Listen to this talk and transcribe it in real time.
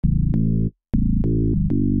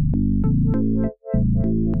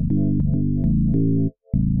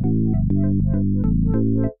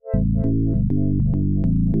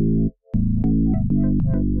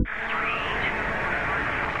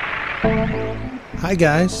Hi,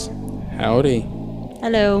 guys. Howdy.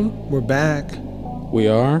 Hello. We're back. We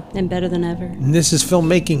are? And better than ever. And this is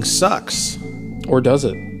Filmmaking Sucks. Or does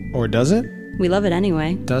it? Or does it? We love it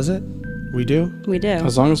anyway. Does it? We do? We do.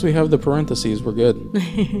 As long as we have the parentheses, we're good.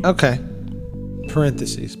 Okay.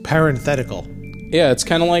 Parentheses. Parenthetical. Yeah, it's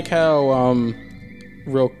kind of like how, in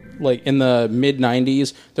the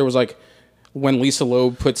mid-90s, there was when Lisa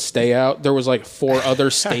Loeb put Stay out, there was 4 other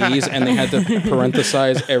stays, and they had to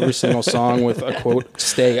parenthesize every single song with a quote,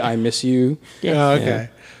 Stay, I miss you. Yeah. Oh, okay. Yeah.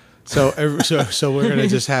 So we're going to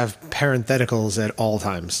just have parentheticals at all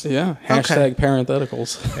times. Yeah. Hashtag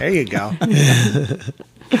parentheticals. There you go.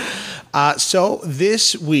 So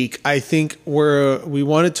this week, I think we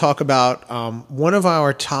want to talk about one of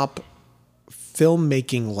our top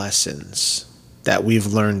filmmaking lessons that we've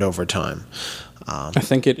learned over time. I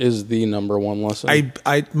think it is the number one lesson.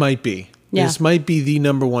 I might be. Yeah. This might be the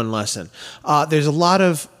number one lesson. There's a lot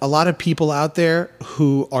of people out there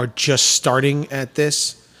who are just starting at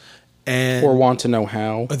this, and or want to know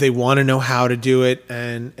how. they want to know how to do it.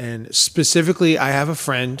 And specifically, I have a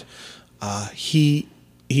friend. He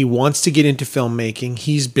wants to get into filmmaking.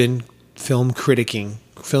 He's been film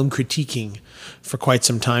critiquing for quite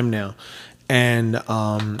some time now. And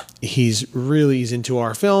he's into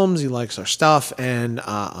our films. He likes our stuff, and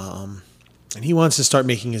he wants to start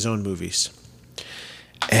making his own movies.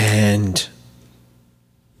 And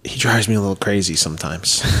he drives me a little crazy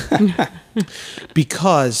sometimes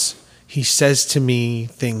because he says to me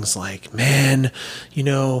things like, "Man,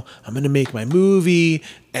 I'm going to make my movie,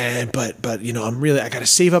 but I got to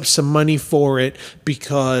save up some money for it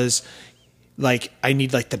because." I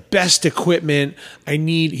need the best equipment.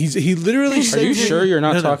 He literally said. Are you sure you're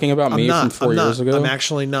not talking about me from 4 years ago? I'm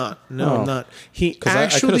actually not. No, I'm not. He I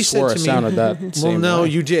actually could have swore said to it me. sounded that same Well, no, way.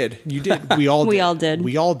 you did. We all did. We all did.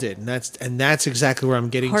 We all did. And that's exactly where I'm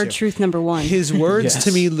getting to. Hard truth number one. His words Yes.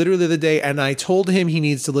 to me literally the other day, and I told him he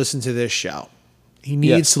needs to listen to this show. He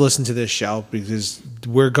needs to listen to this show because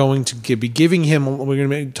we're going to be giving him, we're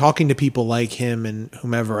going to be talking to people like him and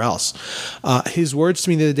whomever else. His words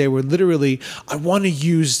to me the other day were literally, I want to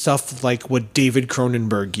use stuff like what David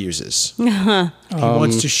Cronenberg uses. He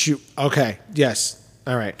wants to shoot. Okay. Yes.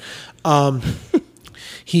 All right.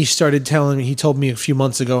 He told me a few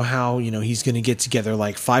months ago how, he's going to get together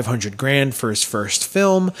 $500,000 for his first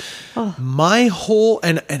film. Oh.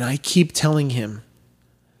 And I keep telling him,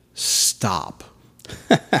 stop.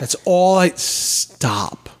 That's all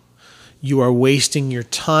stop. You are wasting your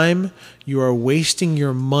time. You are wasting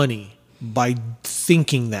your money by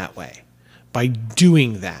thinking that way, by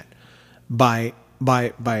doing that, by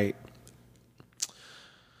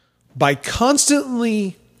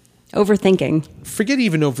constantly Overthinking. forget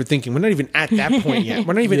even overthinking. We're not even at that point yet.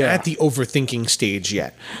 We're not even at the overthinking stage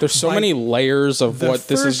yet. There's so many layers of what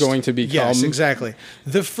this is going to become. Yes, exactly.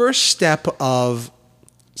 The first step of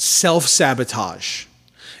self-sabotage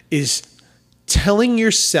is telling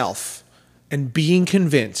yourself and being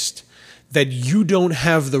convinced that you don't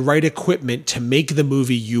have the right equipment to make the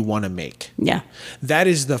movie you want to make. Yeah. That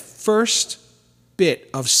is the first bit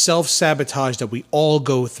of self-sabotage that we all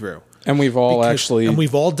go through. And we've all And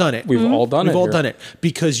we've all done it. We've all done it. We've all here. done it.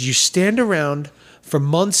 Because you stand around for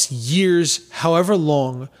months, years, however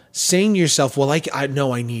long, saying to yourself, well, I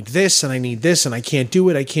know I need this and I need this and I can't do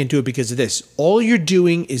it. I can't do it because of this. All you're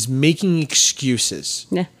doing is making excuses.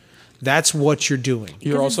 Yeah. That's what you're doing.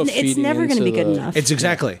 You're also It's feeding never going to be good the- enough. It's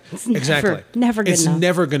exactly. never good it's enough.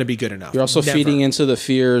 never going to be good enough. You're also Never. feeding into the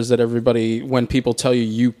fears that when people tell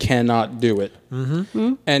you cannot do it.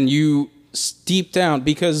 Mm-hmm. And you deep down,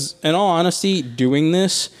 because in all honesty, doing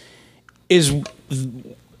this is...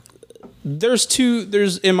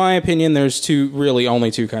 in my opinion, there's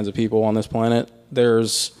only two kinds of people on this planet.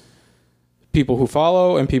 There's people who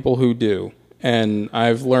follow and people who do. And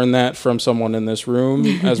I've learned that from someone in this room,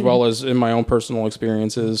 as well as in my own personal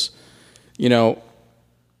experiences.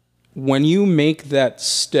 When you make that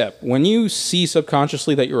step, when you see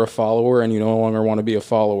subconsciously that you're a follower and you no longer want to be a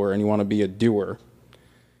follower and you want to be a doer,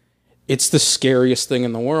 it's the scariest thing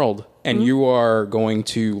in the world. And you are going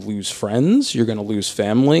to lose friends, you're going to lose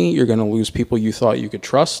family, you're going to lose people you thought you could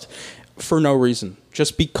trust for no reason.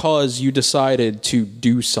 Just because you decided to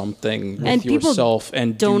do something with And people yourself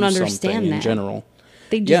and don't do understand something in that. general.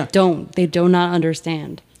 They just don't. They do not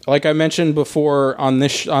understand. Like I mentioned before on the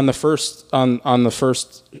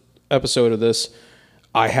first episode of this,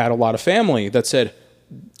 I had a lot of family that said,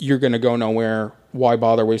 "You're going to go nowhere. Why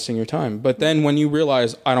bother wasting your time?" But then when you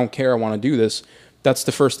realize, I don't care, I want to do this, that's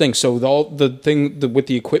the first thing. So with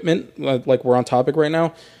the equipment, like we're on topic right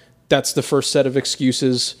now, that's the first set of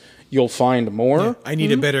excuses. you'll find more. I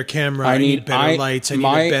need a better camera. I need better lights. I need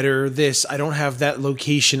my- a better this. I don't have that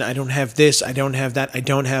location. I don't have this. I don't have that. I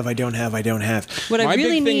don't have. What I My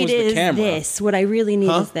really big thing need was the is camera. this. What I really need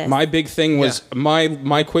is this. My big thing was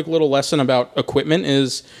my quick little lesson about equipment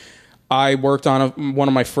is I worked on one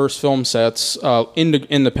of my first film sets,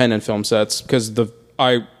 independent film sets, because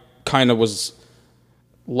I kind of was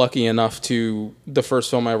lucky enough to the first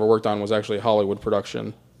film I ever worked on was actually a Hollywood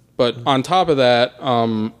production. But on top of that,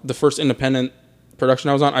 the first independent production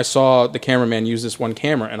I was on, I saw the cameraman use this one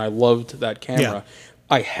camera, and I loved that camera. Yeah.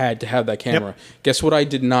 I had to have that camera. Guess what I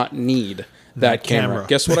did not need? That camera.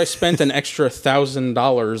 Guess what I spent an extra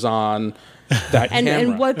 $1,000 on? That camera.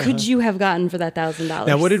 And what could you have gotten for that $1,000?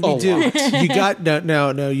 Now, what did we do? You got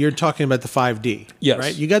no. You're talking about the 5D, Yes.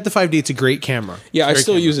 right? You got the 5D. It's a great camera. Yeah, I Great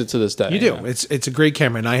still camera. use it to this day. You do. Yeah. It's a great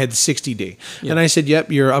camera, and I had the 60D, and I said,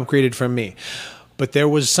 "Yep, you're upgraded from me." But there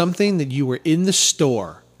was something that you were in the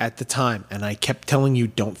store at the time, and I kept telling you,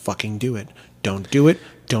 "Don't fucking do it. Don't do it.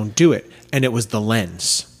 Don't do it." And it was the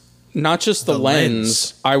lens. Not just the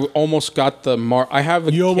lens. I almost got the Mark. I have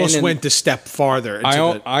a You almost Canon, went a step farther.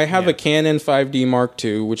 I have a Canon 5D Mark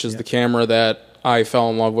II, which is the camera that I fell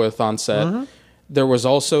in love with on set. There was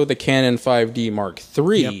also the Canon 5D Mark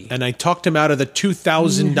III and I talked him out of the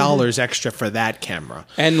 $2,000 extra for that camera.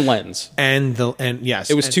 and lens. And yes,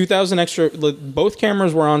 It was $2,000 extra. Both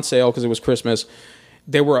cameras were on sale because it was Christmas.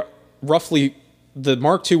 They were roughly, the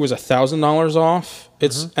Mark II was $1,000 off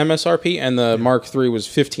its MSRP, and the Mark III was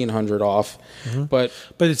 $1,500 off. But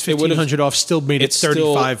it's $1,500 off. Still made it it's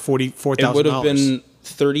still- $4,000. It would have been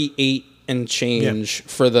 $38 and change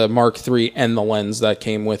for the Mark III and the lens that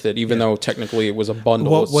came with it, even though technically it was a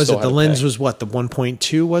bundle. What was still it? had The to lens pay. was what? The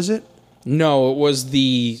 1.2 was it? No, it was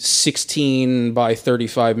the 16 by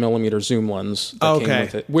 35 millimeter zoom lens that came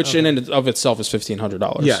with it, which in and of itself is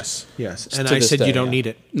 $1,500. Yes. And To I this said day, you don't yeah. need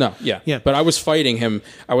it. No, yeah. Yeah. But I was fighting him.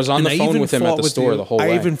 I was on And the I phone even with him at fought the with store you- the whole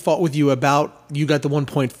way. I even fought with you about you got the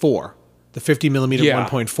 1.4, the 50 millimeter Yeah.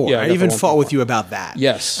 1.4. Yeah, I I got even the fought 1.4. with you about that.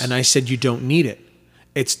 Yes. And I said you don't need it.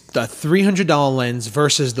 It's the $300 lens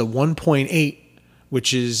versus the 1.8,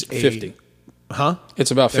 which is a 50. Huh?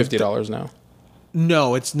 It's about $50 now.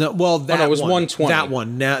 No, it's not. Well, that no, it was one, 120. That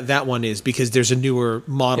one, that one is because there's a newer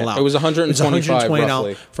model Yeah, out. it was $125 It's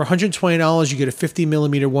roughly. For $120, you get a 50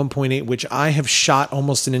 millimeter 1.8, which I have shot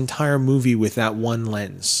almost an entire movie with that one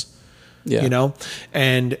lens. Yeah. You know,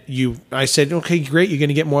 and I said, okay, great, you're going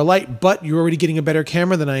to get more light, but you're already getting a better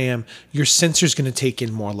camera than I am. Your sensor's going to take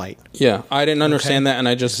in more light. Yeah, I didn't understand that, and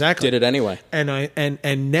I just Exactly. did it anyway. And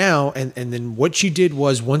now then what you did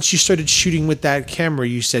was once you started shooting with that camera,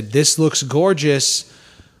 you said, this looks gorgeous,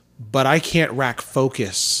 but I can't rack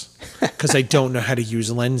focus because I don't know how to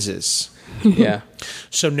use lenses. Yeah.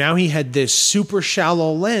 So now he had this super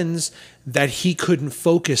shallow lens that he couldn't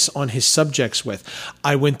focus on his subjects with.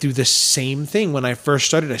 I went through the same thing when I first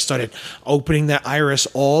started. I started opening that iris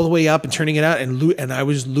all the way up and turning it out, and I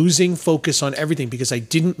was losing focus on everything because I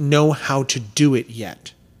didn't know how to do it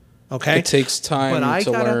yet. Okay, It takes time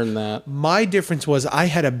to learn that. My difference was I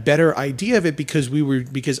had a better idea of it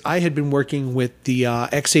because I had been working with the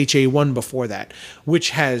XHA1 before that,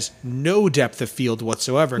 which has no depth of field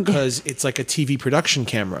whatsoever because it's like a TV production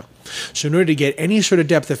camera. So in order to get any sort of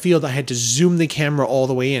depth of field, I had to zoom the camera all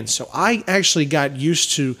the way in. So I actually got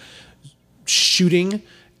used to shooting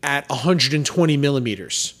at 120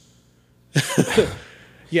 millimeters.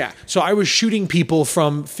 Yeah, so I was shooting people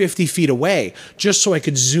from 50 feet away just so I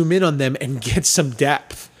could zoom in on them and get some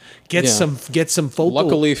depth, get some focal.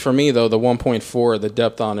 Luckily for me, though, the 1.4, the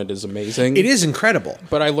depth on it is amazing. It is incredible.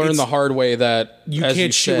 But I learned the hard way that You as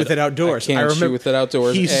can't shoot said, with it outdoors. I I can't remember- shoot with it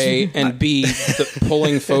outdoors. A and B, the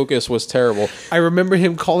pulling focus was terrible. I remember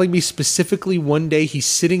him calling me specifically one day. He's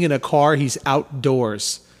sitting in a car. He's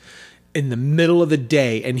outdoors in the middle of the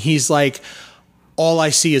day, and he's like, all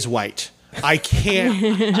I see is white. I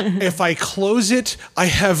can't. If I close it, I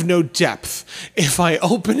have no depth. If I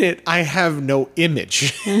open it, I have no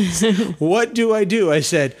image. What do? I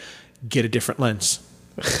said, get a different lens.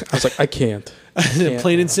 I was like, I can't.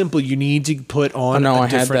 Plain and simple. You need to put on. No, a I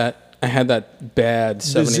had different, that. I had that bad the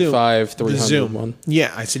zoom. 75 The 300 zoom. one.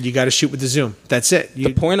 Yeah, I said you got to shoot with the zoom. That's it.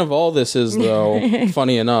 The point of all this is, though,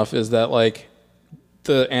 funny enough, is that like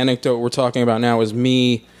the anecdote we're talking about now is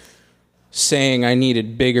me saying I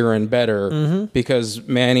needed bigger and better because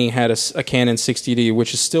Manny had a Canon 60D,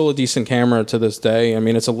 which is still a decent camera to this day. I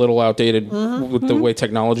mean, it's a little outdated with the way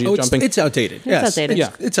technology is jumping. It's outdated. Yes, outdated.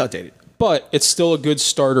 Yeah. It's outdated. But it's still a good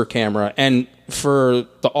starter camera. And for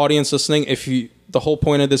the audience listening, the whole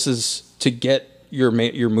point of this is to get your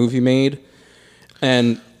movie made,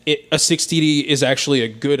 and a 60D is actually a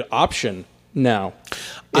good option now.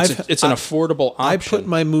 It's an affordable option. I put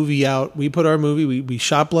my movie out. We put our movie. We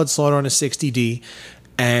shot Blood Slaughter on a 60D,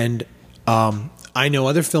 and I know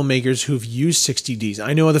other filmmakers who've used 60Ds.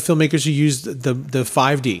 I know other filmmakers who use the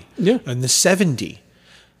 5D and the 7D.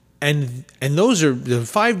 And those are the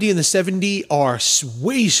 5D and the 7D are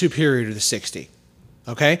way superior to the 60.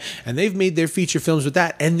 Okay? And they've made their feature films with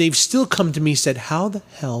that, and they've still come to me and said, how the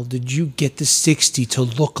hell did you get the 60 to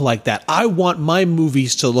look like that? I want my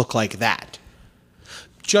movies to look like that.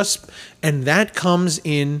 And that comes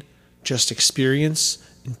in just experience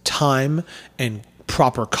and time and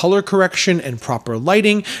proper color correction and proper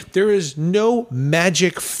lighting. There is no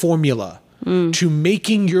magic formula to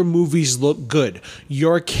making your movies look good.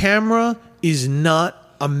 Your camera is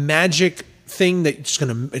not a magic thing that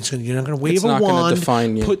you're not gonna wave a wand. It's not gonna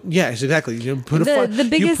define you. Exactly. You put the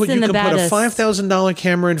biggest and the baddest. Put a $5,000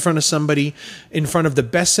 camera in front of somebody, in front of the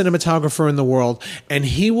best cinematographer in the world, and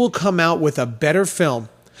he will come out with a better film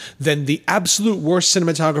than the absolute worst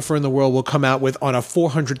cinematographer in the world will come out with on a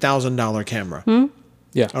 $400,000 camera.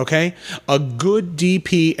 Yeah. Okay? A good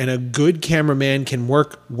DP and a good cameraman can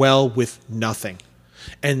work well with nothing.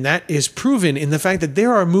 And that is proven in the fact that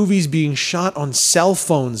there are movies being shot on cell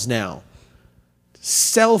phones now.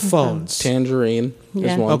 Cell phones. Tangerine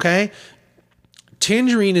is one. Okay?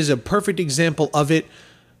 Tangerine is a perfect example of it.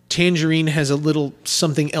 Tangerine has a little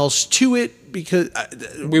something else to it because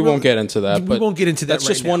we won't get into that. We won't get into that. That's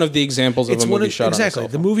just one of the examples of a movie shot on a cell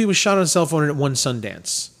phone. The movie was shot on a cell phone and it won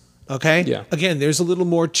Sundance. Okay? Yeah. Again, there's a little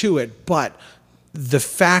more to it, but the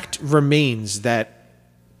fact remains that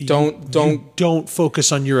don't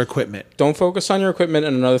focus on your equipment. Don't focus on your equipment.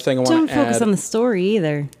 And another thing I want to add. Don't focus on the story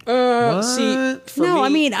either.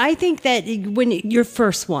 I think that when your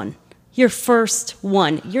first one, you're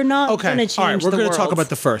not going to change the world. All right, we're going to talk about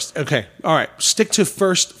the first. Okay. All right. Stick to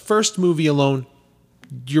first movie alone.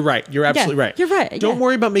 You're right. You're absolutely right. You're right. Don't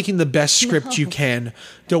worry about making the best script you can.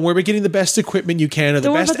 Don't worry about getting the best equipment you can or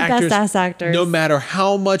the best actors. No matter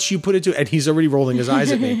how much you put into it. And he's already rolling his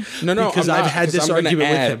eyes at me. No, because I've had this argument with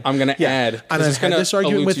him. I'm going to add. And I've had this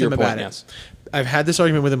argument with him about it. I've had this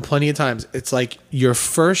argument with him plenty of times. It's like your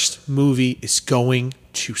first movie is going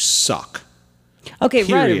to suck.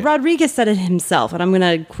 Okay, Rodriguez said it himself, and I'm going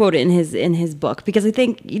to quote it in his book because I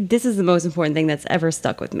think this is the most important thing that's ever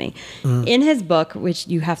stuck with me. In his book, which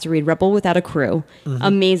you have to read, Rebel Without a Crew,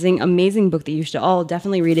 amazing book that you should all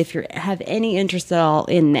definitely read if you have any interest at all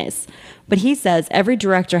in this. But he says every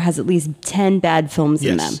director has at least 10 bad films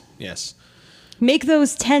in them. Yes. Make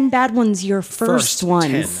those 10 bad ones your first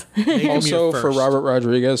ones. Also, for Robert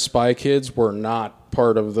Rodriguez, Spy Kids were not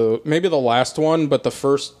part of maybe the last one, but the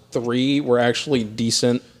first 3 were actually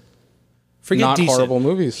decent. Horrible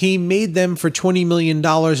movies. He made them for $20 million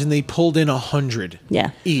and they pulled in 100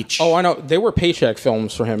 each. Oh, I know. They were paycheck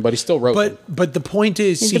films for him, but he still wrote them. But the point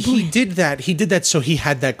is, he did that so he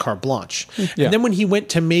had that carte blanche. Yeah. And then when he went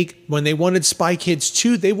to when they wanted Spy Kids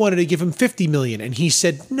 2, they wanted to give him $50 million. And he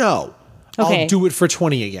said, no. Okay. I'll do it for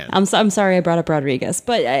 20 again. I'm sorry I brought up Rodriguez,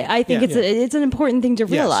 but I think it's an important thing to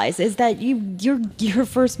realize is that your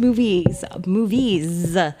first movies,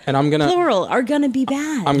 and I'm gonna plural are gonna be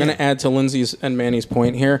bad. I'm gonna add to Lindsay's and Manny's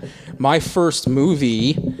point here. My first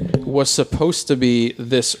movie was supposed to be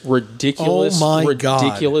this ridiculous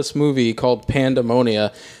movie called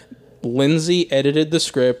Pandemonia. Lindsay edited the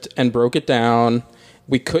script and broke it down.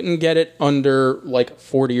 We couldn't get it under like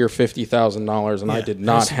 $40,000 or $50,000, and I did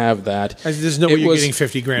not have that. There's no way you're getting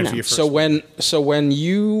 $50,000 for your first. So when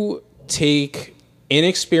you take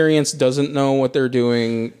inexperienced, doesn't know what they're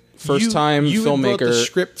doing, first time filmmaker. You brought the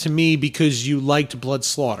script to me because you liked Blood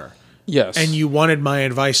Slaughter. Yes. And you wanted my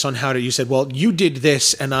advice on how to. You said, well, you did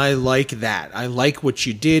this, and I like that. I like what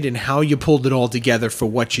you did and how you pulled it all together for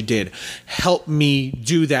what you did. Help me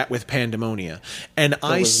do that with Pandemonia. And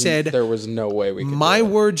I said, there was no way we could. My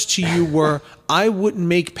words to you were, I wouldn't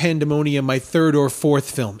make Pandemonia my 3rd or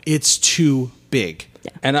 4th film. It's too big.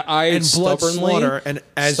 Yeah. And Blood Slaughter, and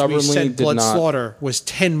as we said, Blood Slaughter was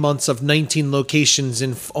 10 months of 19 locations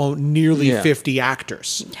and nearly 50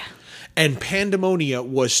 actors. Yeah. And Pandemonia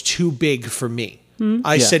was too big for me.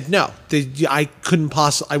 I said no. I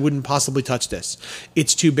wouldn't possibly touch this.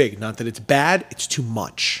 It's too big. Not that it's bad. It's too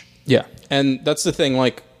much. Yeah, and that's the thing.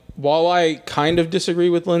 Like, while I kind of disagree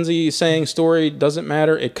with Lindsay saying story doesn't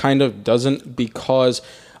matter, it kind of doesn't because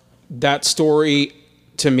that story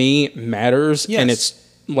to me matters, and it's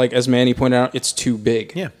like as Manny pointed out, it's too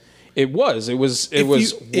big. Yeah. It was way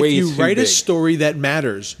too big. If you write a story that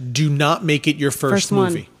matters, do not make it your first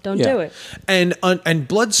movie. Don't do it. And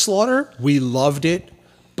Blood Slaughter, we loved it,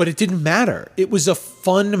 but it didn't matter. It was a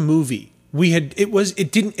fun movie. it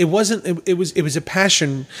was a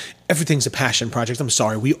passion. Everything's a passion project. I'm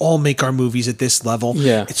sorry. We all make our movies at this level.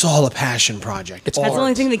 Yeah. It's all a passion project. It's That's the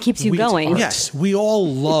only thing that keeps you going. Yes. We all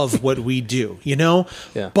love what we do, you know?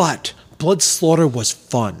 Yeah. But Blood Slaughter was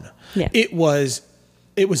fun. Yeah. It was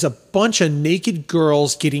a bunch of naked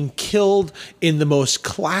girls getting killed in the most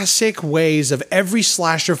classic ways of every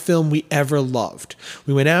slasher film we ever loved.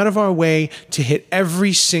 We went out of our way to hit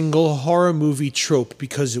every single horror movie trope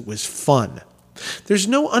because it was fun. There's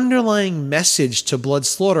no underlying message to Blood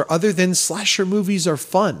Slaughter other than slasher movies are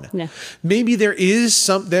fun. Yeah. Maybe there is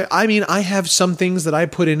some there. I mean, I have some things that I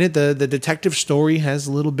put in it. The detective story has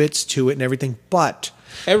little bits to it and everything, but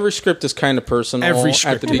Every script is kind of personal every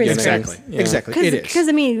script at the beginning. exactly. Yeah. Exactly. It is. Because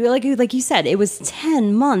I mean, like you said, it was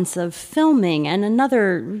 10 months of filming and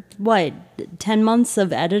another 10 months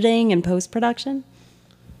of editing and post production.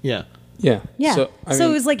 Yeah. Yeah. Yeah. So, I So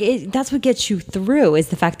mean, it was like that's what gets you through is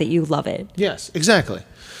the fact that you love it. Yes, exactly.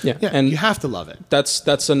 yeah. Yeah, And you have to love it.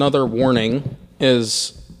 that's another warning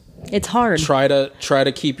is It's hard. try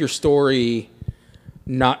to keep your story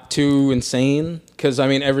not too insane, because I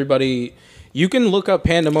mean everybody, you can look up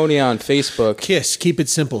Pandemonia on Facebook. Kiss, keep it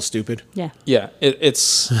simple, stupid. Yeah. Yeah,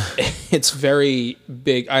 it's it's very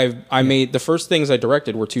big. I made the first things I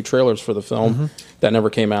directed were 2 trailers for the film that never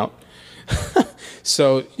came out.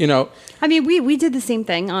 So, you know, I mean, we did the same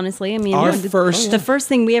thing, honestly. I mean, Our the first- the first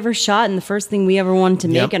thing we ever shot and the first thing we ever wanted to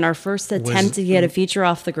make Yep. and our first attempt to get a feature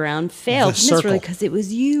off the ground failed The miserably Circle. because it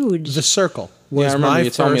was huge. The Circle was I remember my you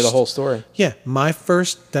telling me the first- whole story. Yeah, my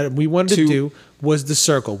first that we wanted to To- do was The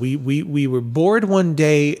Circle. We were bored one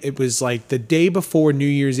day. It was like the day before New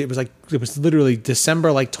Year's. It was literally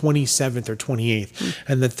December like 27th or 28th.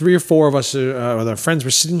 And the 3 or 4 of us, with our friends, were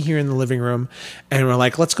sitting here in the living room, and we're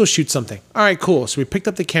like, let's go shoot something. All right, cool. So we picked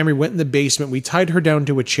up the camera, we went in the basement, we tied her down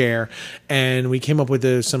to a chair, and we came up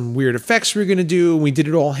with some weird effects we were going to do. We did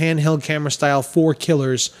it all handheld camera style, 4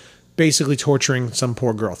 killers basically torturing some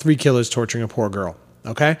poor girl, 3 killers torturing a poor girl.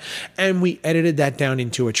 Okay. And we edited that down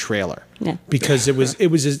into a trailer. Yeah. Because it was an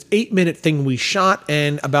 8-minute thing we shot,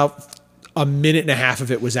 and about a minute and a half of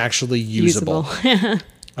it was actually usable.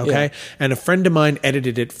 Okay. Yeah. And a friend of mine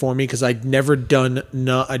edited it for me because I'd never done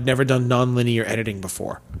nonlinear editing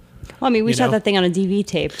before. Well, I mean, we You shot know? that thing on a DV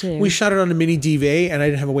tape too. We shot it on a mini DV, and I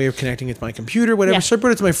didn't have a way of connecting it to my computer, whatever. Yeah. So I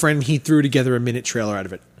brought it to my friend, and he threw together a minute trailer out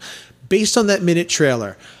of it. Based on that minute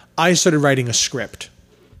trailer, I started writing a script.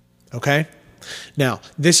 Okay? Now,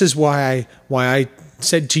 this is why I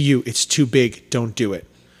said to you, it's too big, don't do it.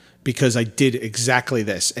 Because I did exactly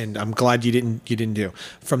this, and I'm glad you didn't do.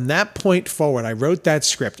 From that point forward, I wrote that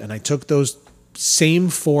script, and I took those same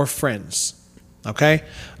 4 friends. Okay?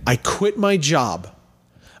 I quit my job.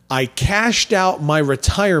 I cashed out my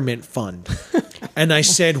retirement fund and I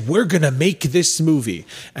said, we're going to make this movie.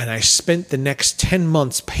 And I spent the next 10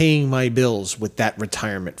 months paying my bills with that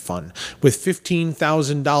retirement fund. With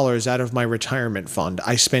 $15,000 out of my retirement fund,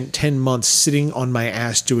 I spent 10 months sitting on my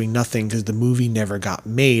ass doing nothing because the movie never got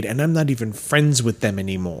made. And I'm not even friends with them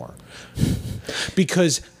anymore.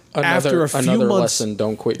 Because after a few another months... lesson,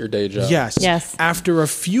 don't quit your day job. Yes. After a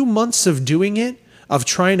few months of doing it, of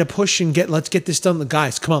trying to push and let's get this done.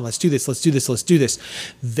 Guys, come on, let's do this.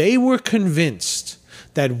 They were convinced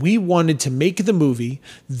that we wanted to make the movie.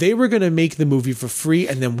 They were going to make the movie for free,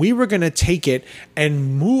 and then we were going to take it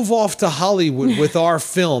and move off to Hollywood with our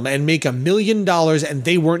film and make $1 million, and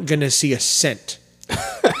they weren't going to see a cent.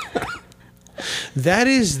 That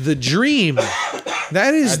is the dream.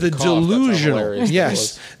 That is the I'd cough. That's how delusional. hilarious that Yes,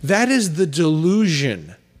 was. that is the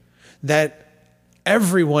delusion that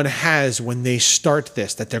everyone has when they start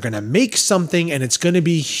this, that they're going to make something and it's going to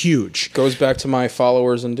be huge. Goes back to my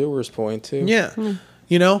followers and doers point too. Yeah.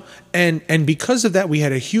 You know, and because of that, we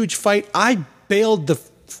had a huge fight. I bailed the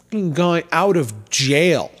fucking guy out of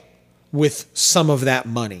jail with some of that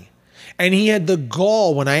money. And he had the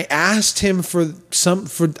gall when I asked him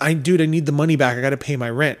dude, I need the money back. I got to pay my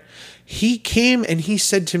rent. He came and he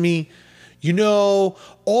said to me, you know,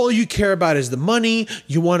 all you care about is the money.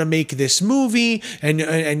 You want to make this movie, and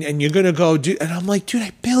you're gonna go do. And I'm like, dude,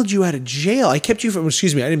 I bailed you out of jail. I kept you from.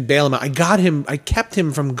 Excuse me, I didn't bail him out. I kept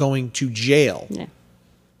him from going to jail. Yeah.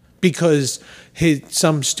 Because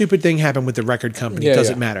some stupid thing happened with the record company. Yeah,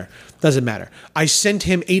 Doesn't yeah. matter. I sent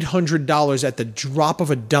him $800 at the drop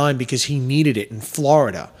of a dime because he needed it in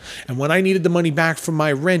Florida. And when I needed the money back from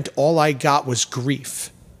my rent, all I got was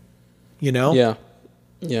grief. You know? Yeah.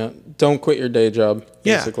 Yeah. Don't quit your day job,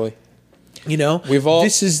 Yeah. basically. You know? We've all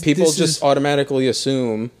people this just is- automatically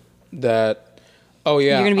assume that, oh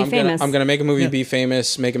yeah, You're gonna be I'm famous. I'm gonna make a movie, Yeah. be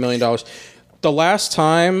famous, make $1 million. The last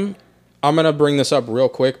time, I'm gonna bring this up real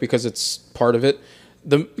quick because it's part of it.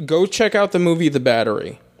 Go check out the movie The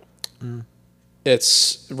Battery.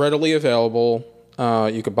 It's readily available.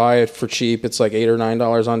 You could buy it for cheap. It's like $8 or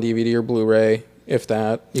 $9 on DVD or Blu-ray, if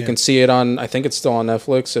that. You can see it on, I think it's still on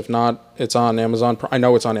Netflix. If not, it's on Amazon. I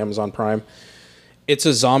know it's on Amazon Prime. It's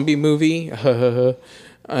a zombie movie.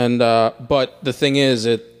 And but the thing is,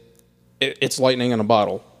 it's lightning in a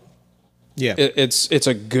bottle. Yeah. It's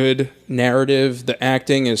a good narrative. The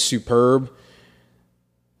acting is superb.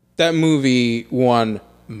 That movie won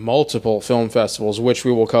multiple film festivals, which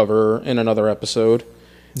we will cover in another episode.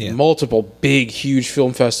 Yeah. Multiple big, huge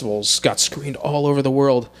film festivals, got screened all over the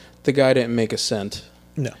world. The guy didn't make a cent.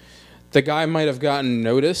 No. The guy might have gotten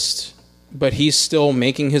noticed, but he's still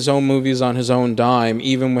making his own movies on his own dime,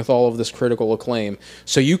 even with all of this critical acclaim.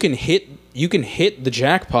 So you can hit the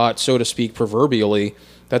jackpot, so to speak, proverbially.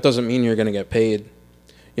 That doesn't mean you're going to get paid.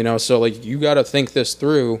 You know, so like you got to think this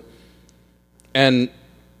through. And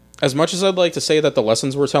as much as I'd like to say that the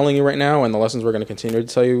lessons we're telling you right now and the lessons we're going to continue to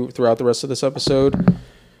tell you throughout the rest of this episode,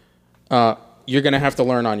 you're going to have to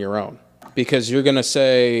learn on your own, because you're going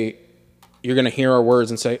to hear our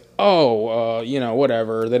words and say,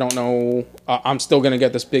 whatever. They don't know. I'm still going to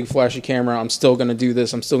get this big flashy camera. I'm still going to do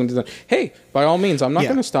this. I'm still going to do that. Hey, by all means, I'm not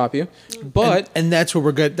going to stop you. But and that's where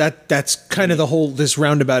we're good. That's kind of the whole, this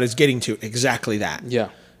roundabout is getting to exactly that. Yeah.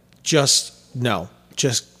 Just do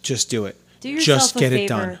it. Do yourself just get a favor. it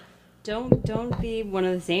done. Don't be one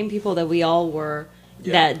of the same people that we all were.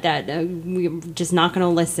 Yeah. That we're just not going to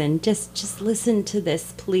listen. Just listen to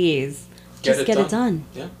this, please. Just get it done.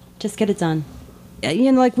 Yeah. Just get it done.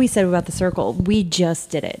 You know, like we said about the circle, we just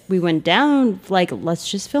did it. We went down, like, let's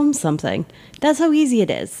just film something. That's how easy it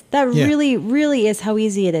is. That really, really is how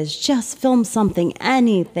easy it is. Just film something,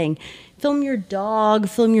 anything. Film your dog,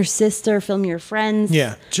 film your sister, film your friends.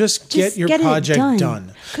 Yeah, just get your project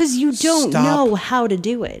done. Because you don't know how to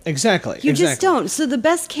do it. Exactly. You just don't. So the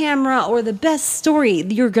best camera or the best story,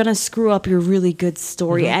 you're going to screw up your really good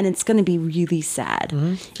story, and it's going to be really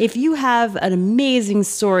sad. If you have an amazing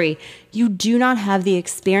story, you do not have the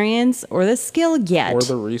experience or the skill yet. Or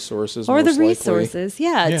the resources.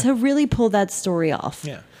 To really pull that story off.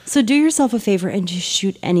 Yeah. So do yourself a favor and just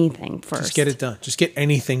shoot anything first. Just get it done. Just get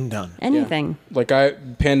anything done. Anything. Yeah. Like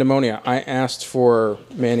Pandemonia, I asked for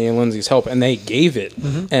Manny and Lindsay's help, and they gave it,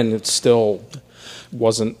 and it still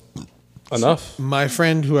wasn't enough. My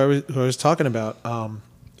friend who I was talking about,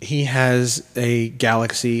 he has a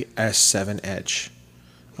Galaxy S7 Edge.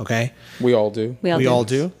 Okay? We all do. We all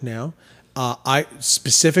do now. I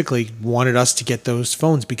specifically wanted us to get those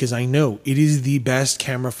phones because I know it is the best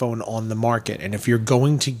camera phone on the market. And if you're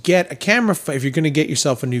going to get if you're going to get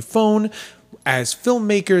yourself a new phone, as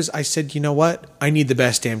filmmakers, I said, you know what? I need the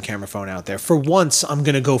best damn camera phone out there. For once, I'm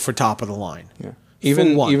going to go for top of the line. Yeah.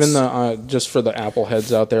 Even the just for the Apple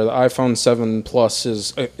heads out there, the iPhone 7 Plus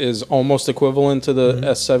is almost equivalent to the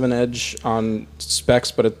S7 Edge on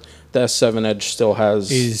specs, but the S7 Edge still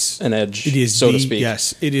has an edge, so to speak.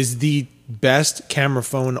 Yes, it is the best camera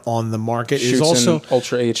phone on the market. Shoots it is also in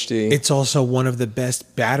Ultra HD. It's also one of the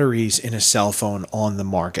best batteries in a cell phone on the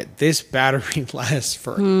market. This battery lasts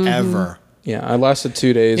forever. Yeah, I lasted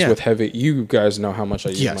 2 days with heavy. You guys know how much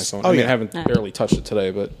I use my phone. I mean, I haven't barely touched it today,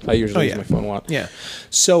 but I usually use my phone a lot. Yeah.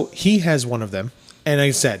 So he has one of them. And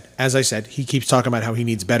as I said, he keeps talking about how he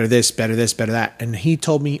needs better this, better that. And he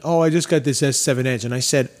told me, I just got this S7 Edge. And I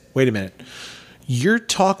said, wait a minute. You're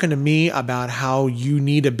talking to me about how you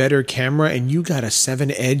need a better camera and you got a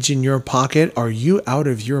 7 Edge in your pocket? Are you out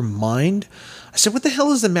of your mind? I said, what the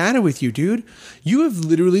hell is the matter with you, dude? You have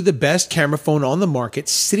literally the best camera phone on the market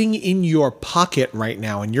sitting in your pocket right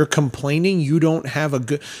now, and you're complaining you don't have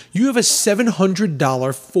you have a $700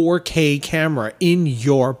 4K camera in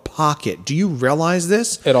your pocket. Do you realize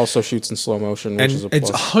this? It also shoots in slow motion, which is a plus.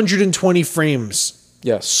 It's 120 frames.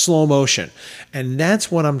 Yes. Slow motion. And that's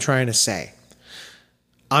what I'm trying to say.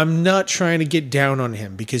 I'm not trying to get down on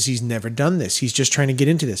him because he's never done this. He's just trying to get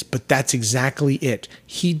into this. But that's exactly it.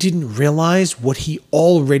 He didn't realize what he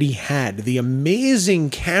already had. The amazing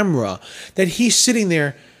camera that he's sitting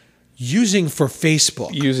there using for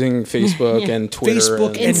Facebook. Using Facebook and Twitter.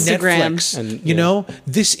 Facebook and Instagram. Netflix. And, you know,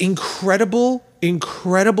 this incredible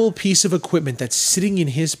piece of equipment that's sitting in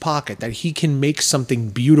his pocket that he can make something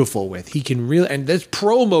beautiful with. He can really, and this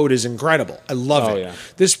pro mode is incredible. I love it. Yeah.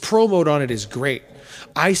 This pro mode on it is great.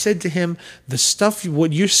 I said to him, what's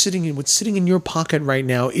sitting in your pocket right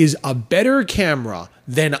now is a better camera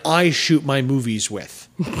than I shoot my movies with.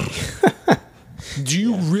 Do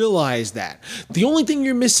you realize that? The only thing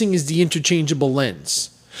you're missing is the interchangeable lens.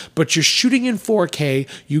 But you're shooting in 4K.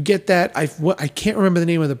 You get that. I can't remember the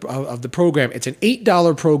name of the program. It's an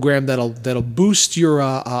 $8 program that'll boost your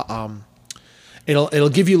It'll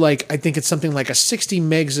give you like, I think it's something like a 60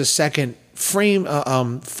 megs a second frame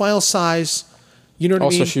file size. You know what I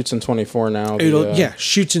mean? Also shoots in 24 now.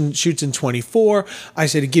 Shoots in 24. I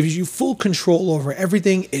said it gives you full control over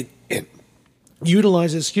everything. It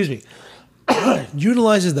utilizes,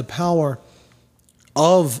 utilizes the power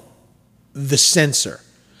of the sensor,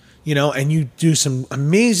 and you do some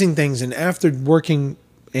amazing things. And after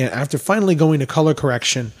finally going to color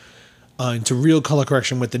correction, into real color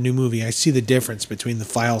correction with the new movie, I see the difference between the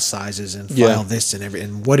file sizes and file this and everything,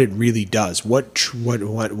 and what it really does, what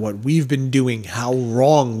we've been doing, how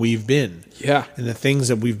wrong we've been, and the things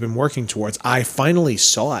that we've been working towards. I finally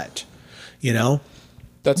saw it,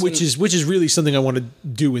 which is really something I want to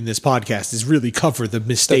do in this podcast, is really cover the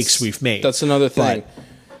mistakes we've made. That's another thing.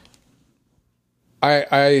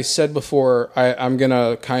 I said before, I'm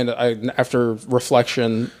gonna after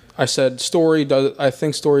reflection, I said I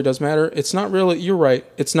think story does matter. It's not really, you're right.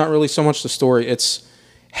 It's not really so much the story. It's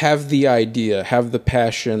have the idea, have the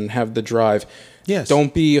passion, have the drive. Yes.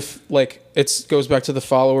 Don't be it goes back to the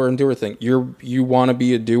follower and doer thing. You want to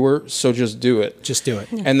be a doer, so just do it. Just do it.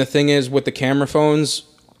 Yeah. And the thing is, with the camera phones,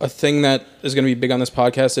 a thing that is going to be big on this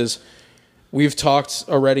podcast is we've talked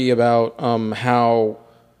already about how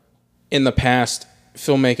in the past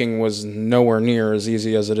filmmaking was nowhere near as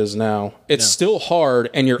easy as it is now. It's still hard,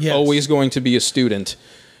 and you're always going to be a student.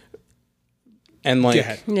 And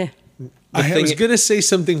Yeah. I was going to say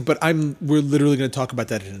something, but we're literally going to talk about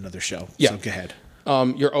that in another show. Yeah. So go ahead.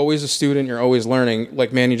 You're always a student. You're always learning.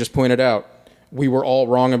 Like Manny just pointed out, we were all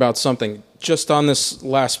wrong about something. Just on this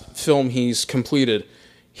last film he's completed,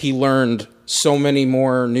 he learned so many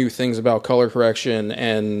more new things about color correction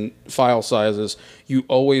and file sizes. You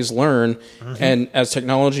always learn. And as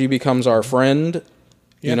technology becomes our friend,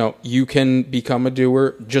 you can become a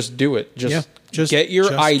doer. Just do it. Just get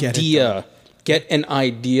your idea. Get an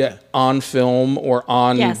idea on film or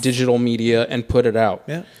on digital media and put it out.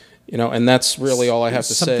 Yeah. And that's really all I have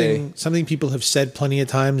to say. Something people have said plenty of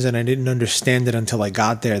times, and I didn't understand it until I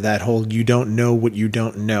got there. That whole "you don't know what you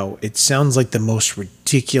don't know." It sounds like the most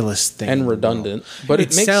ridiculous thing and redundant, but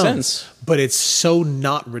it makes sense. But it's so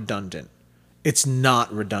not redundant. It's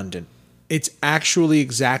not redundant. It's actually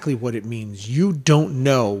exactly what it means. You don't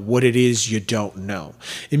know what it is you don't know.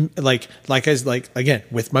 Again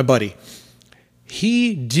with my buddy,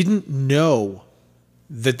 he didn't know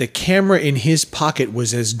that the camera in his pocket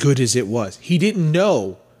was as good as it was. He didn't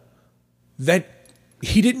know that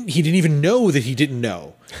he didn't even know that he didn't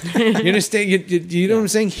know. You understand? You know what I'm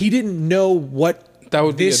saying? He didn't know what that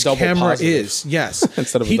would this be a double camera positive. is. Yes.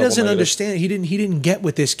 Instead of he a double doesn't negative. understand. He didn't get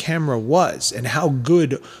what this camera was and how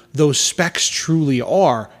good those specs truly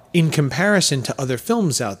are in comparison to other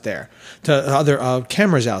films out there, to other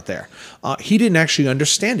cameras out there. He didn't actually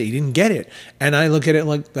understand it. He didn't get it. And I look at it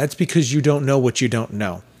like, that's because you don't know what you don't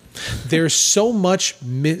know. There's so much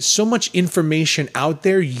information out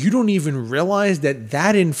there, you don't even realize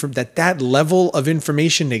that level of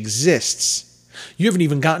information exists. You haven't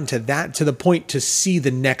even gotten to the point to see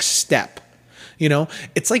the next step.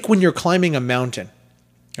 It's like when you're climbing a mountain.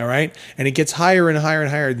 All right. And it gets higher and higher and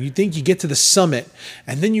higher. You think you get to the summit,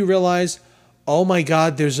 and then you realize, oh my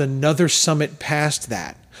God, there's another summit past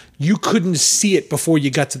that. You couldn't see it before you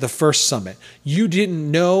got to the first summit. You didn't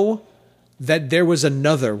know that there was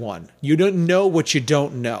another one. You don't know what you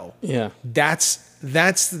don't know. Yeah. That's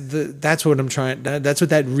what I'm trying. That's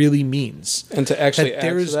what that really means. And to actually add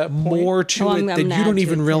there's to that point, more to it that you don't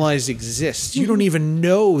even realize exists. You don't even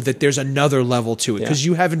know that there's another level to it because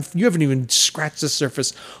you haven't even scratched the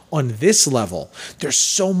surface on this level. There's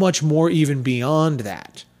so much more even beyond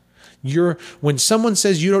that. When someone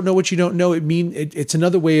says you don't know what you don't know, it's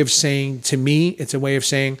another way of saying, to me, it's a way of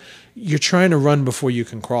saying you're trying to run before you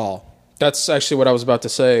can crawl. That's actually what I was about to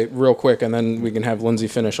say real quick, and then we can have Lindsay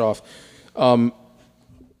finish off.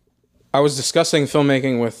 I was discussing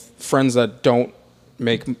filmmaking with friends that don't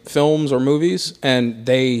make films or movies, and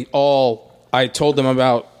I told them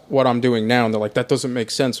about what I'm doing now, and they're like, that doesn't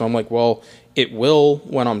make sense. So I'm like, well, it will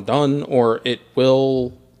when I'm done, or it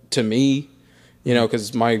will to me,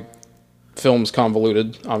 because my film's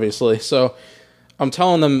convoluted, obviously. So I'm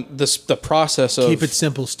telling them the process of... Keep it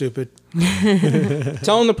simple, stupid.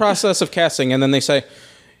 Tell them the process of casting, and then they say...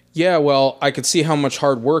 Yeah, well, I could see how much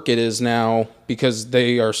hard work it is now because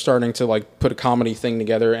they are starting to put a comedy thing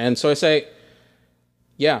together. And so I say,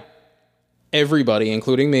 yeah, everybody,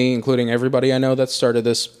 including me, including everybody I know that started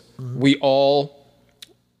this, we all,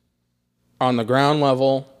 on the ground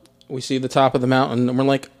level, we see the top of the mountain and we're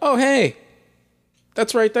like, oh, hey,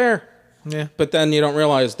 that's right there. Yeah. But then you don't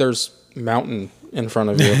realize there's mountain in front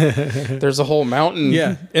of you. There's a whole mountain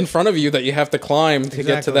in front of you that you have to climb to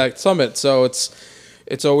get to that summit. So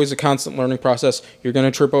it's always a constant learning process. You're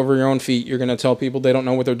going to trip over your own feet. You're going to tell people they don't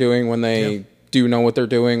know what they're doing when they do know what they're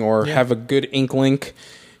doing or have a good inkling.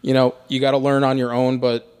 You know, you got to learn on your own,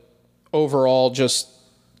 but overall, just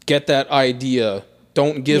get that idea.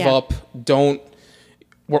 Don't give up.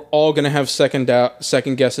 We're all going to have second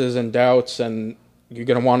guesses and doubts, and you're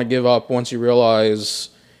going to want to give up once you realize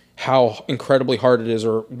how incredibly hard it is,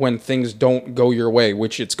 or when things don't go your way,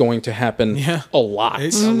 which it's going to happen a lot.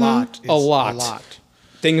 It's a lot. It's a lot.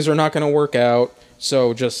 Things are not going to work out,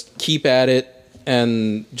 so just keep at it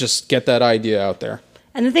and just get that idea out there.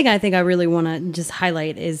 And the thing I think I really want to just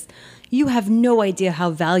highlight is you have no idea how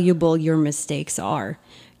valuable your mistakes are.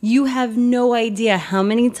 You have no idea how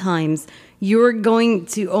many times you're going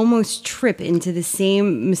to almost trip into the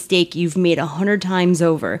same mistake you've made 100 times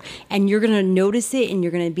over. And you're going to notice it, and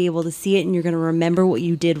you're going to be able to see it, and you're going to remember what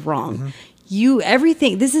you did wrong. You're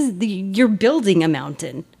building a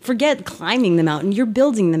mountain. Forget climbing the mountain. You're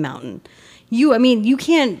building the mountain. You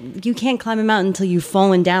can't climb a mountain until you've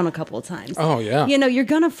fallen down a couple of times. Oh yeah. You know, you're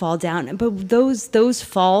gonna fall down, but those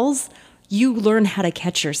falls, you learn how to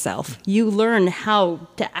catch yourself. You learn how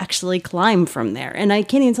to actually climb from there. And I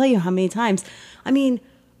can't even tell you how many times. I mean,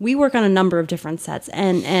 we work on a number of different sets,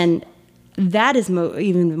 and that is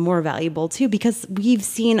even more valuable too, because we've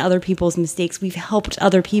seen other people's mistakes. We've helped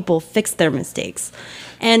other people fix their mistakes.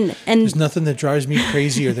 And there's nothing that drives me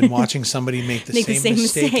crazier than watching somebody make the same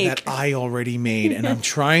mistake that I already made. And I'm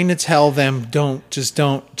trying to tell them,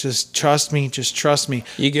 just trust me, just trust me.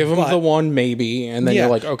 You give them the one maybe, and then you're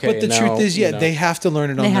like, okay. But the truth is, they have to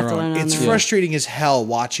learn it on their own. It's frustrating as hell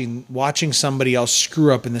watching somebody else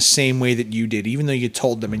screw up in the same way that you did, even though you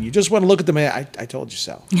told them, and you just want to look at them and I told you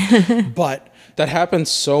so. But that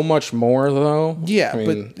happens so much more, though. Yeah, I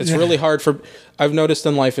mean, it's really hard I've noticed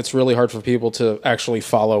in life it's really hard for people to actually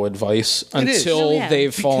follow advice until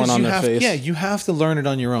they've fallen on their face. Yeah, you have to learn it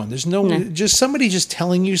on your own. There's just somebody just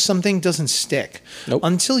telling you something doesn't stick. Nope.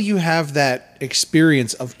 Until you have that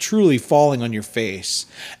experience of truly falling on your face,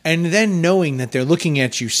 and then knowing that they're looking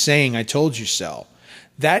at you saying, I told you so.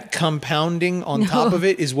 That compounding on top of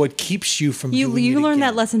it is what keeps you from doing it. You learn again.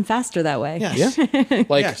 that lesson faster that way. Yes.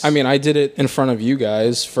 Yeah. I mean, I did it in front of you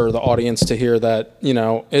guys for the audience to hear that,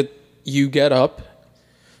 you get up.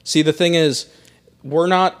 See, the thing is, we're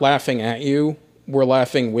not laughing at you. We're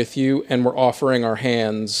laughing with you, and we're offering our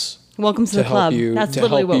hands. Welcome to the club. That's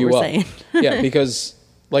literally what we're saying. Yeah, because,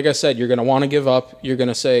 like I said, you're going to want to give up. You're going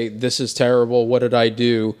to say, this is terrible. What did I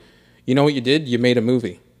do? You know what you did? You made a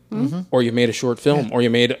movie. Mm-hmm. Or you made a short film, or you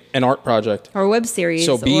made an art project. Or a web series,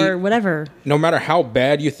 or whatever. No matter how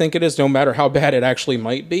bad you think it is, no matter how bad it actually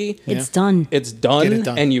might be. It's done. It's done,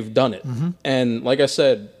 and you've done it. Mm-hmm. And like I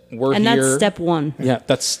said, we're and here. And that's step one. Yeah,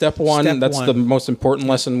 that's step one. That's the most important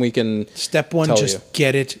lesson we can Step one, just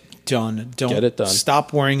get it done. Don't get it done.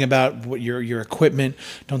 Stop worrying about what your equipment.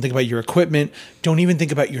 Don't think about your equipment. Don't even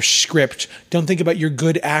think about your script. Don't think about your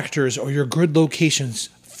good actors or your good locations.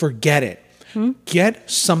 Forget it.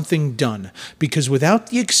 Get something done, because without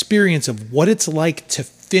the experience of what it's like to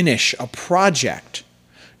finish a project,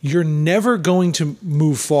 you're never going to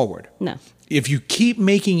move forward. No. If you keep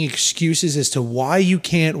making excuses as to why you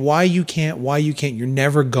can't, you're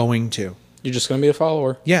never going to. You're just going to be a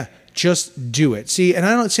follower. Yeah. Just do it. See, and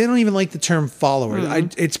I don't even like the term follower.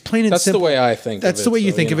 It's plain and simple. That's the way I think. That's the way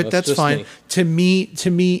you think of it. That's fine. Me.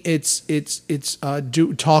 To me, it's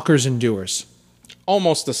talkers and doers.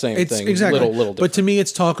 Almost the same thing. Exactly. Little different. But to me,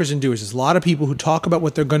 it's talkers and doers. There's a lot of people who talk about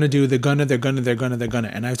what they're going to do. They're gonna.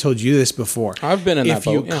 And I've told you this before. I've been in that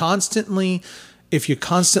boat. If you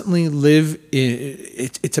constantly live,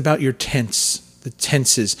 it's about your tense. The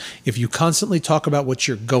tenses. If you constantly talk about what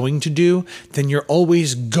you're going to do, then you're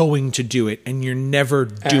always going to do it, and you're never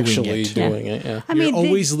doing it. Yeah. You're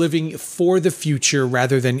always living for the future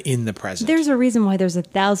rather than in the present. There's a reason why there's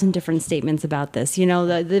 1,000 different statements about this.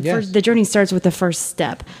 The journey starts with the first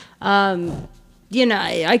step. I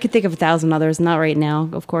could think of 1,000 others, not right now,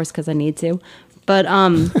 of course, because I need to, but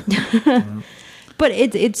But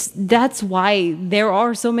that's why there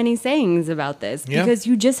are so many sayings about this, because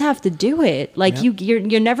you just have to do it. Like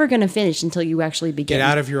you're never going to finish until you actually begin. Get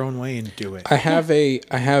out of your own way and do it. I have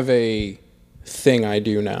a thing I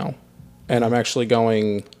do now, and I'm actually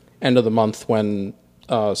going end of the month when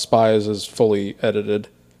Spies is fully edited.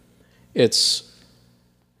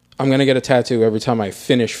 I'm going to get a tattoo every time I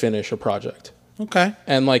finish a project. Okay.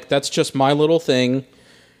 And that's just my little thing.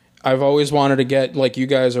 I've always wanted to get, you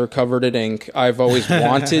guys are covered in ink. I've always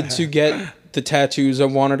wanted to get the tattoos I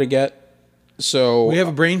wanted to get. So We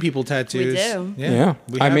have brain people tattoos. We do. yeah,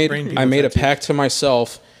 we I have made brain people I made a tattoos. pact to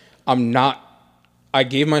myself. I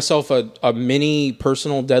gave myself a mini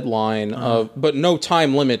personal deadline but no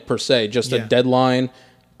time limit per se, just a Yeah. deadline.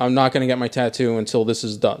 I'm not going to get my tattoo until this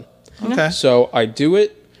is done. Okay. So I do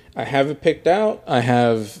it. I have it picked out. I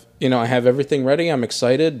have everything ready. I'm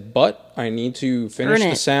excited, but I need to finish Earn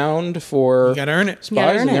the it. sound for You gotta earn it. Spies,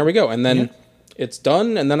 gotta earn and it. there we go. And then it's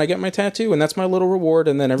done, and then I get my tattoo, and that's my little reward,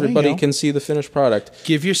 and then everybody go. can see the finished product.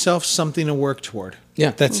 Give yourself something to work toward.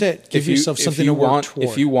 Yeah. That's it. Give yourself something to work toward.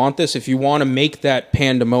 If you want this, if you want to make that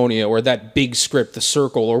Pandemonia or that big script, the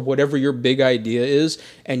Circle, or whatever your big idea is,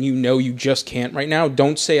 and you know you just can't right now,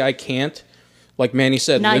 don't say I can't. Like Manny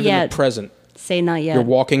said, Not live in yet. the present. Say not yet. You're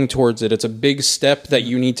walking towards it. It's a big step that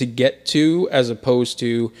you need to get to, as opposed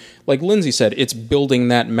to, like Lindsay said, it's building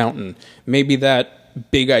that mountain. Maybe that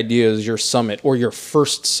big idea is your summit or your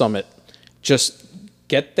first summit. Just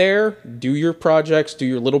get there, do your projects, do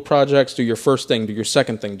your little projects, do your first thing, do your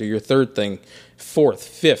second thing, do your third thing, fourth,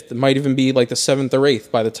 fifth. It might even be like the seventh or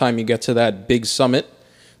eighth by the time you get to that big summit,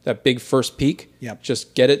 that big first peak. Yep.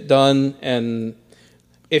 Just get it done. And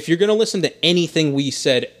if you're going to listen to anything we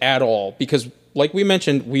said at all, because like we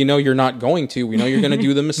mentioned, we know you're not going to. We know you're going to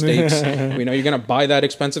do the mistakes. We know you're going to buy that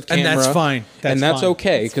expensive camera. And that's fine. And that's fine.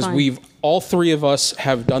 okay, That's because fine. all three of us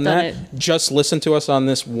have done Done that. it. Just listen to us on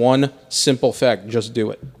this one simple fact. Just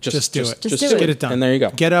do it. Just do it. Just do do Get it done. And there you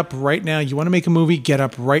go. Get up right now. You want to make a movie? Get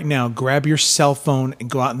up right now. Grab your cell phone and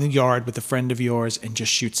go out in the yard with a friend of yours and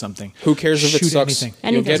just shoot something. Who cares if it Shoot sucks?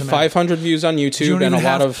 anything. You'll get Doesn't matter. 500 views on You YouTube don't and a even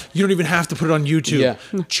lot have- of... You don't even have to put it on YouTube.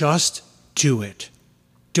 Yeah. Just do it.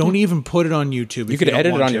 Don't even put it on YouTube. You could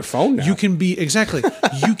edit it on your phone now. You can be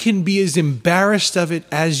you can be as embarrassed of it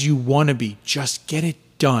as you want to be. Just get it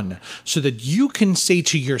done so that you can say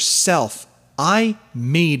to yourself, I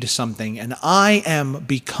made something and I am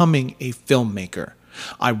becoming a filmmaker.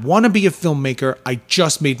 I want to be a filmmaker. I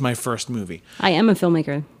just made my first movie. I am a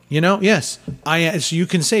filmmaker. You know, yes. So you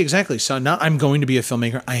can say exactly. So not I'm going to be a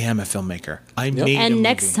filmmaker. I am a filmmaker. I made a And movie.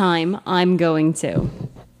 next time, I'm going to.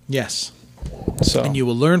 Yes. So And you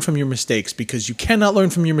will learn from your mistakes because you cannot learn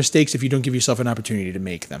from your mistakes if you don't give yourself an opportunity to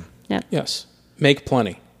make them. Yep. yes, make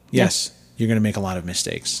plenty. Yes, you're going to make a lot of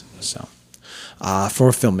mistakes. So, for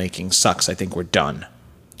filmmaking sucks. I think we're done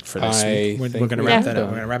for this I week. We're think going to we wrap are that up. done. We're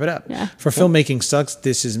going to wrap it up. Yeah. For filmmaking sucks.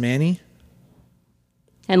 This is Manny.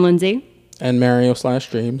 And Lindsay. And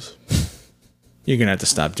Mario/Dreams. You're going to have to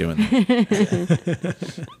stop doing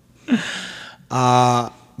that.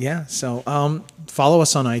 Yeah. So, follow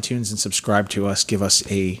us on iTunes and subscribe to us. Give us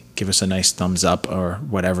a nice thumbs up or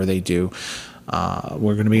whatever they do.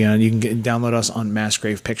 We're going to be on. You can download us on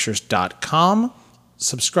massgravepictures.com.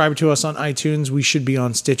 Subscribe to us on iTunes. We should be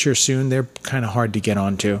on Stitcher soon. They're kind of hard to get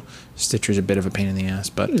onto. Stitcher's a bit of a pain in the ass,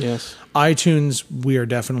 but Yes. iTunes, we are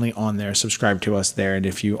definitely on there. Subscribe to us there. And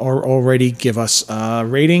if you are already, give us a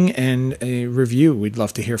rating and a review. We'd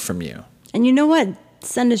love to hear from you. And you know what?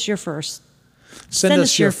 Send us your first. Send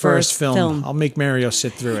us your first film. I'll make Mario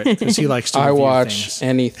sit through it because he likes to I review watch things.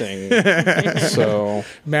 anything. So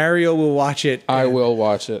Mario will watch it. I will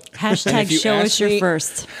watch it. Hashtag if you show ask us your me-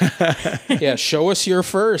 first. Yeah, show us your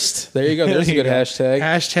first. There you go. There's a There you good go. hashtag.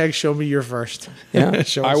 Hashtag show me your first. Yeah,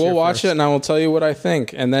 Show I us will your watch first. it and I will tell you what I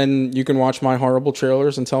think, and then you can watch my horrible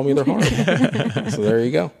trailers and tell me they're horrible. So there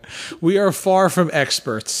you go. We are far from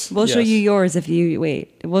experts. We'll show Yes. you yours if you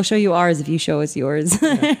wait. We'll show you ours if you show us yours.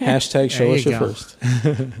 Hashtag show There us you your go. first.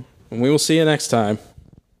 And we will see you next time.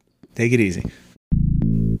 Take it easy.